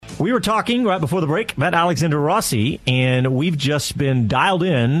We were talking right before the break about Alexander Rossi, and we've just been dialed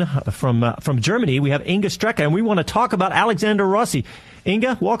in from Germany. We have Inga Stracke, and we want to talk about Alexander Rossi.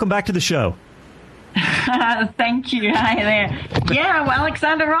 Inga, welcome back to the show. Thank you. Hi there. Yeah, well,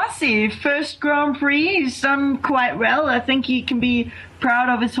 Alexander Rossi, first Grand Prix. He's done quite well. I think he can be proud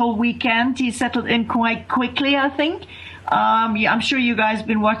of his whole weekend. He settled in quite quickly, I think. I'm sure you guys have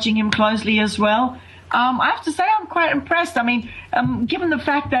been watching him closely as well. I have to say I'm quite impressed. I mean, given the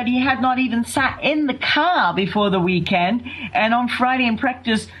fact that he had not even sat in the car before the weekend, and on Friday in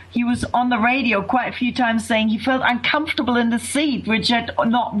practice, he was on the radio quite a few times saying he felt uncomfortable in the seat, which had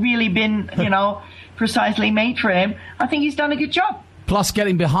not really been, precisely made for him. I think he's done a good job. Plus,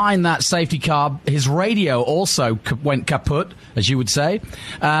 getting behind that safety car, his radio also went kaput, as you would say,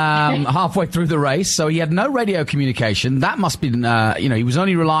 halfway through the race. So he had no radio communication. That must be, he was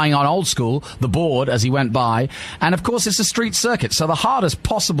only relying on old school, the board, as he went by. And, of course, it's a street circuit, so the hardest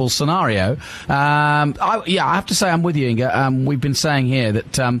possible scenario. I have to say I'm with you, Inga. We've been saying here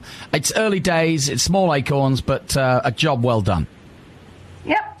that it's early days, it's small acorns, but a job well done.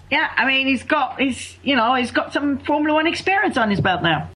 Yep. Yeah, I mean, he's got some Formula One experience on his belt now.